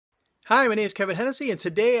Hi, my name is Kevin Hennessy, and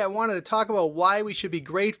today I wanted to talk about why we should be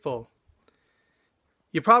grateful.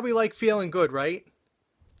 You probably like feeling good, right?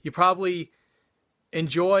 You probably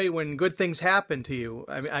enjoy when good things happen to you.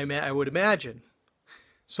 I would imagine.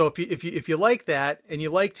 So if you like that and you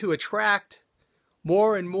like to attract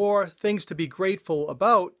more and more things to be grateful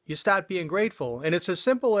about, you start being grateful. And it's as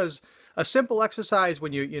simple as a simple exercise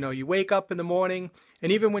when you wake up in the morning,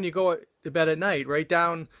 and even when you go to bed at night. Write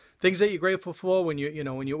down things that you're grateful for when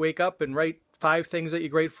you wake up, and write 5 things that you're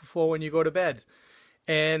grateful for when you go to bed.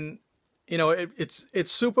 And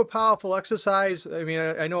it's super powerful exercise. I mean,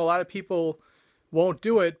 I know a lot of people won't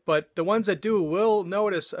do it, but the ones that do will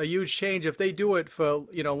notice a huge change if they do it for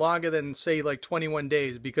longer than, say, like 21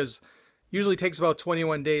 days, because usually takes about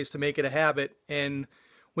 21 days to make it a habit. And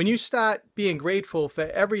when you start being grateful for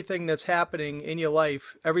everything that's happening in your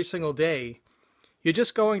life every single day, you're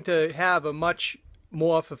just going to have a much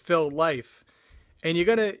more fulfilled life. And you're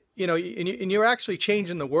gonna, and you're actually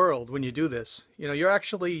changing the world when you do this. You're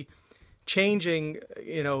actually changing,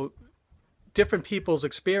 different people's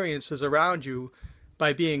experiences around you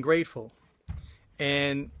by being grateful.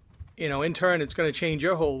 And in turn, it's going to change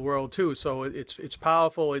your whole world too. So it's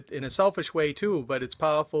powerful in a selfish way too, but it's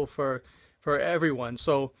powerful for everyone.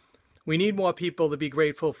 So we need more people to be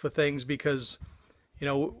grateful for things, because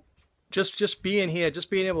just being here, just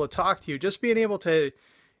being able to talk to you, just being able to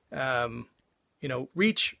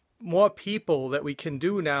reach more people that we can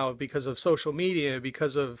do now because of social media,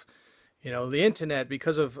 because of the internet,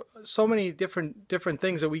 because of so many different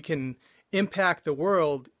things that we can impact the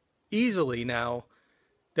world easily now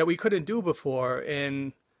that we couldn't do before.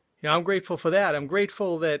 And I'm grateful for that. I'm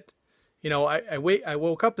grateful that I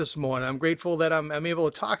woke up this morning. I'm grateful that I'm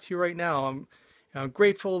able to talk to you right now. I'm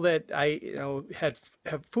grateful that I have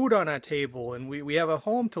food on our table, and we have a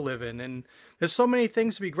home to live in. And there's so many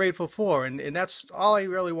things to be grateful for. And that's all I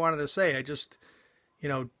really wanted to say. I just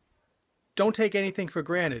don't take anything for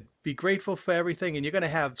granted. Be grateful for everything, and you're going to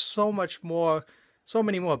have so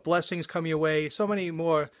many more blessings come your way. So many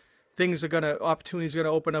more opportunities are going to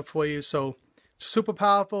open up for you. So it's super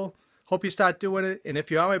powerful. Hope you start doing it. And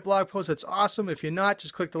if you're on my blog post, it's awesome. If you're not,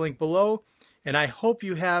 just click the link below. And I hope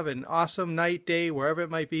you have an awesome night, day, wherever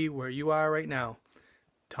it might be, where you are right now.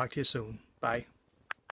 Talk to you soon. Bye.